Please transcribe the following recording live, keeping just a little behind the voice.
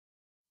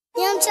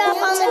Chop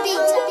on the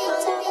beat.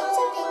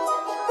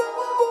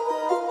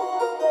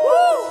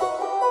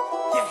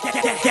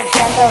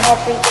 Mental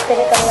health reached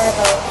critical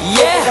level.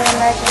 Yeah. This is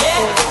an emergency.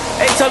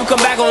 Hey, tell me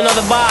come back on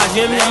another bars,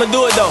 you hear me? I'ma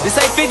do it though. This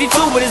ain't 52,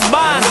 but it's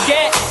bars,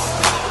 get.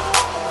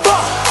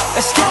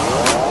 Let's go.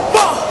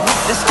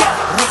 Let's go.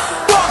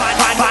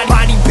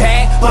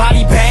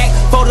 Body bag.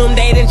 For them,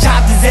 they done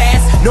chopped his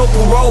ass. No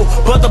parole,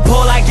 but the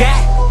pole I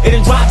got, it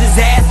done dropped his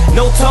ass.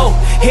 No toe,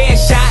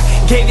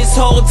 headshot, gave his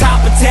whole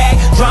top a tag.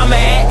 Drama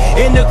at,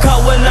 in the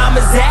cut where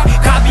llamas at.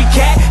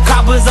 Copycat,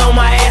 coppers on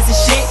my ass and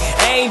shit.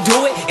 I ain't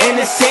do it,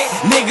 innocent,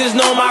 niggas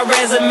know my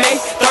resume.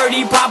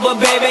 30 Papa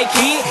baby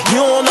kid,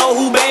 you don't know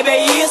who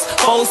baby is.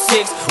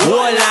 46,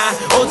 Warline,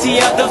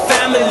 OTF the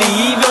family.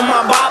 Even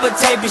my barber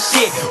tape and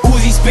shit.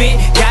 Uzi spit,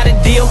 got a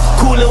deal,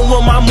 coolin'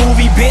 with my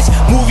movie bitch.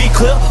 Movie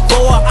clip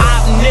for a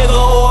op nigga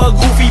or a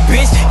goofy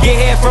bitch. Get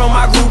head from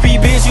my groupie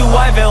bitch, you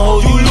wife and hoe,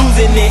 you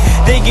losing it.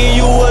 Thinking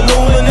you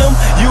aluminum,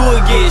 you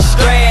will get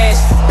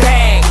scratched.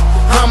 Bang,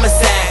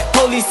 homicide.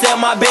 Police said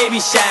my baby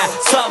shy.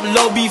 Something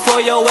low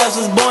before your ass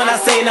was born, I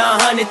say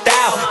 100,000.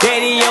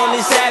 Daddy on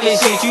this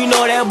savage shit, you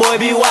know that boy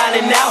be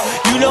wildin' out.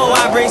 You know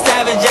I bring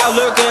savage out,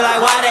 lurking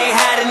like why they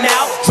hiding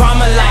out.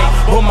 Drama life,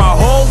 but my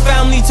whole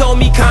family told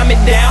me calm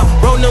it down.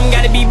 Bro, them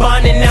gotta be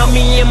bonding now,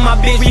 me and my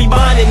bitch be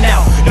bonding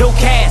now. No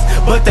cash,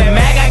 but the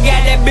mag I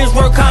got that bitch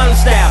work condom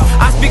style.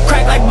 I spit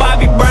crack like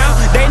Bobby Brown,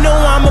 they know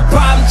I'm a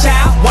problem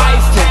child.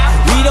 Wifey,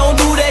 we don't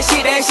do that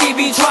shit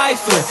be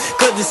trifling.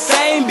 Cause the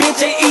same bitch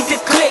ain't eat the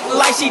click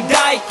like she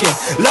dyking.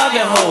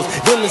 Loving hoes,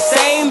 then the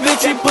same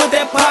bitch we put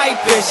that pipe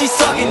in. She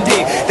sucking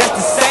dick, that's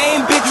the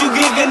same bitch you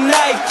get good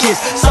night kiss.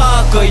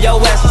 Sucker, yo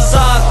ass a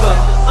sucker.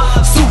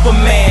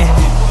 Superman,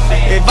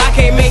 if I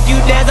can't make you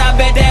dance, I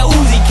bet that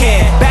Uzi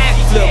can.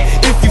 Backflip,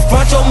 if you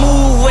front your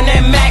move when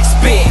that max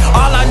spit.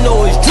 All I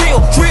know is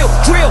drill, drill,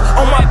 drill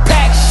on my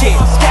pack shit.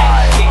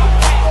 Scat,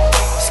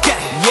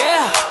 scat,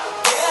 yeah.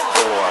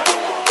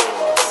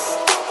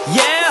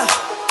 Yeah,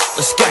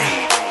 let's go.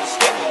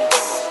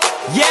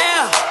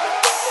 Yeah,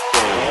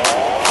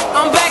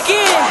 I'm back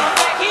in.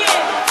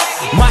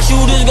 My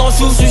shooters gon'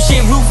 shoot some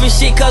shit, roofing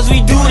shit, cause we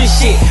do this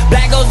shit.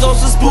 Black goes on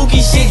some spooky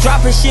shit,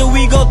 dropping shit,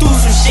 we go through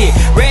some shit.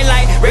 Red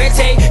light, red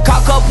tape,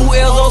 caught couple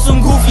L's on some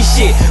goofy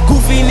shit.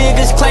 Goofy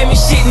niggas claiming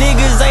shit,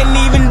 niggas ain't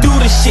even do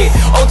the shit.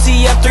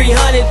 OTF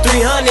 300,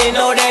 300,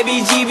 know that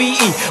be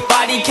GBE.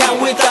 Body count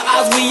with the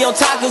odds, we on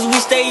top cause we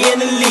stay in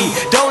the lead.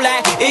 Don't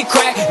lie, it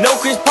crack, no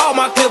Chris Paul,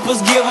 my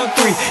clippers give him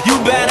 3. You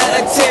better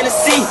attend to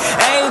see,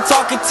 I ain't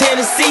talking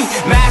Tennessee.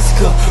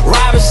 Massacre,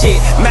 robbing shit,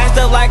 masked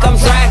up like I'm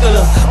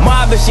Dracula.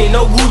 Mobbing shit,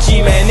 no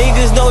Gucci, man,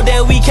 niggas know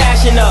that we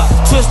cashing up.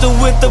 Twister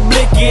with the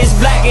blicky, it's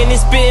black and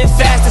it's spitting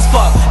fast as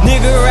fuck.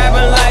 Nigga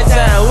rapping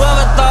lifetime,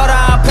 whoever thought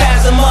I'd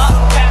pass him up.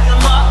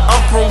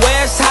 I'm from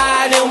West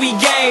High and we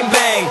gang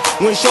bang.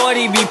 When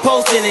shorty be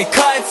posting and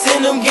cuts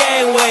in them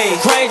gangways.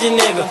 Ranger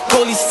nigga,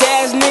 police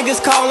ass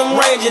niggas call him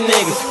Ranger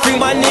niggas. Free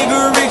my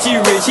nigga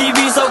Richie Rich, he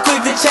be so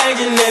quick to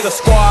change a nigga.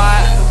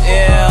 Squad,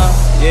 yeah,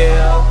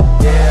 yeah,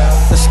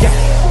 yeah. Let's get